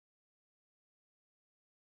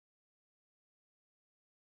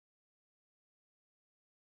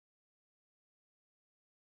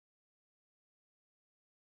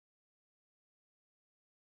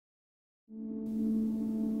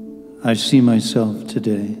I see myself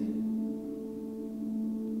today,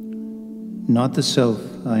 not the self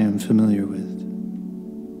I am familiar with,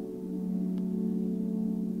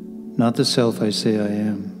 not the self I say I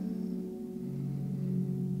am,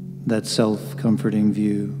 that self-comforting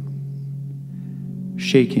view,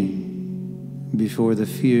 shaking before the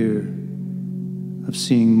fear of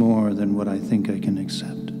seeing more than what I think I can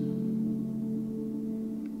accept.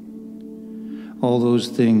 All those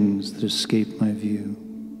things that escape my view,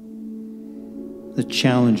 that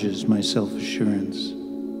challenges my self-assurance,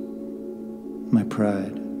 my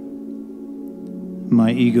pride,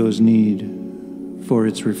 my ego's need for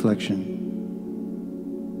its reflection,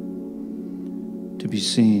 to be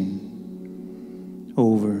seen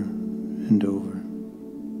over and over.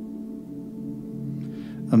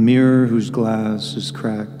 A mirror whose glass is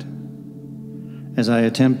cracked as I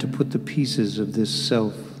attempt to put the pieces of this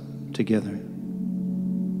self together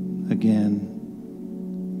again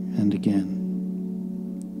and again.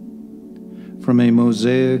 From a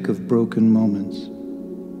mosaic of broken moments,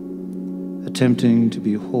 attempting to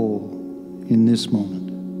be whole in this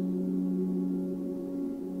moment.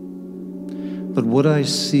 But what I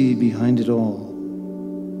see behind it all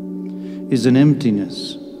is an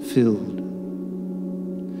emptiness filled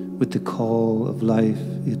with the call of life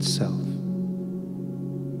itself.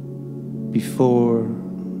 Before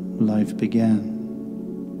life began,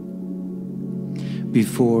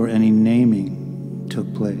 before any naming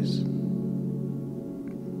took place.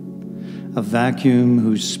 A vacuum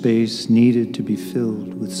whose space needed to be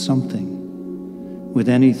filled with something, with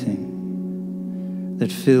anything,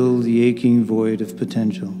 that filled the aching void of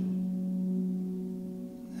potential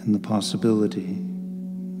and the possibility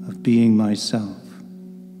of being myself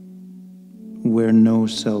where no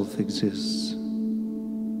self exists.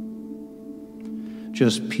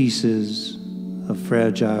 Just pieces of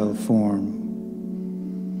fragile form,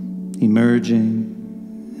 emerging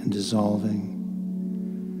and dissolving,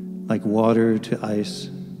 like water to ice,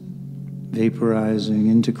 vaporizing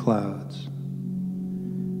into clouds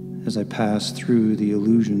as I pass through the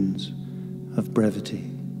illusions of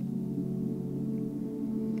brevity.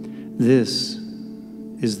 This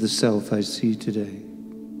is the self I see today,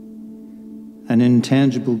 an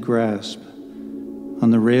intangible grasp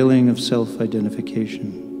on the railing of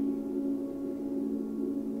self-identification.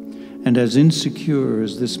 And as insecure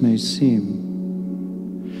as this may seem,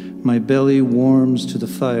 my belly warms to the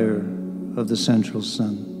fire of the central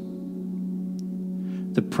sun.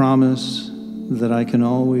 The promise that I can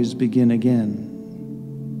always begin again,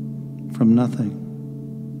 from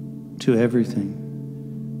nothing to everything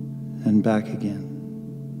and back again.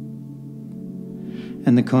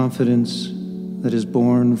 And the confidence that is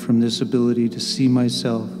born from this ability to see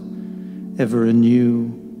myself ever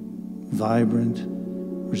anew, vibrant,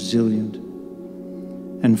 resilient,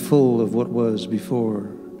 and full of what was before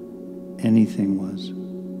anything was.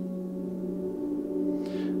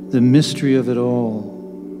 The mystery of it all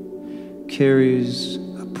carries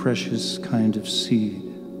a precious kind of seed,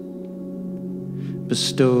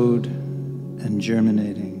 bestowed and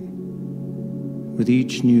germinating with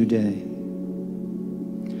each new day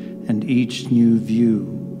and each new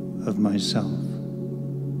view of myself.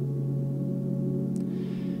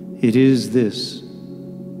 It is this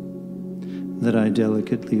that I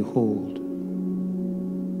delicately hold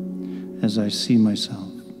as I see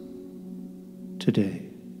myself today.